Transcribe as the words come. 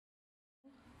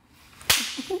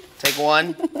Take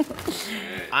one.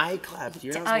 I clapped.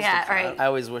 You're not supposed to clap. All right. I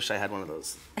always wish I had one of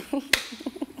those.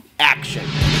 Action.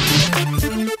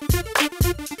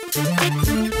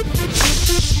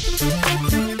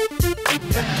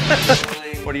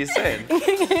 What are you saying?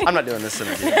 I'm not doing this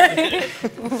interview.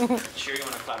 Sure you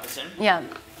want to clap us in? Yeah.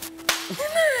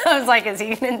 I was like, is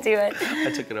he gonna do it?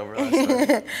 I took it over last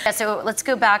time. Yeah, so let's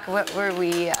go back. What were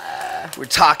we? We're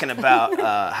talking about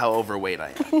how overweight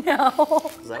I am. No.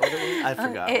 Is that what it was? I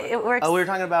forgot. It works. Oh, we were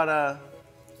talking about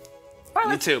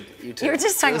YouTube. You were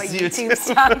just talking about YouTube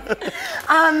stuff.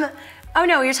 Oh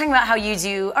no, you're talking about how you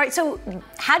do. All right, so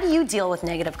how do you deal with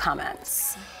negative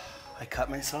comments? I cut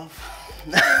myself.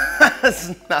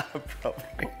 That's not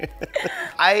appropriate.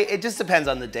 It just depends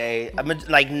on the day.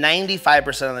 Like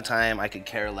 95% of the time, I could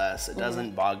care less. It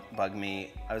doesn't bug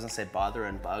me. I was gonna say bother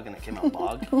and bug, and it came out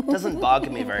bog. It doesn't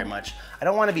bog me very much. I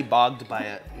don't want to be bogged by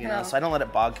it, you know, so I don't let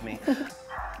it bog me.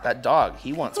 That dog,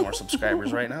 he wants more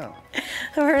subscribers right now.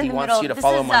 He wants you to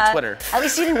follow him on Twitter. At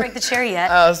least you didn't break the chair yet.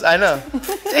 I know.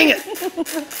 Dang it.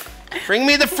 Bring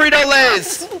me the Frito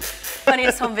Lays.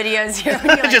 Funniest home videos here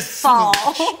when you like Just fall.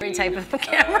 Every type of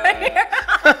camera here.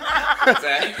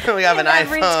 We have an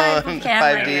Every type of iPhone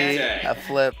camera 5D, a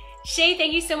flip. Shay,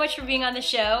 thank you so much for being on the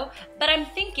show. But I'm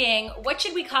thinking, what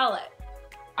should we call it?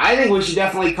 I think we should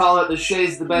definitely call it the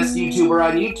Shay's the Best YouTuber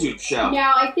on YouTube show.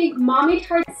 Now, I think Mommy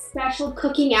Tart's Special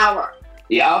Cooking Hour.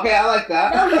 Yeah, okay, I like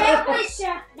that. No family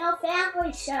show. No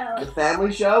family show. The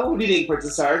family show? What do you think,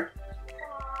 Princess Tart?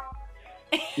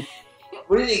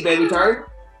 What do you think, Baby Tart?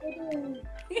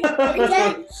 The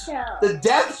death show. The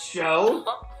Death Show?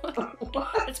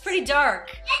 It's pretty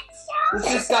dark. It's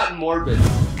just gotten morbid.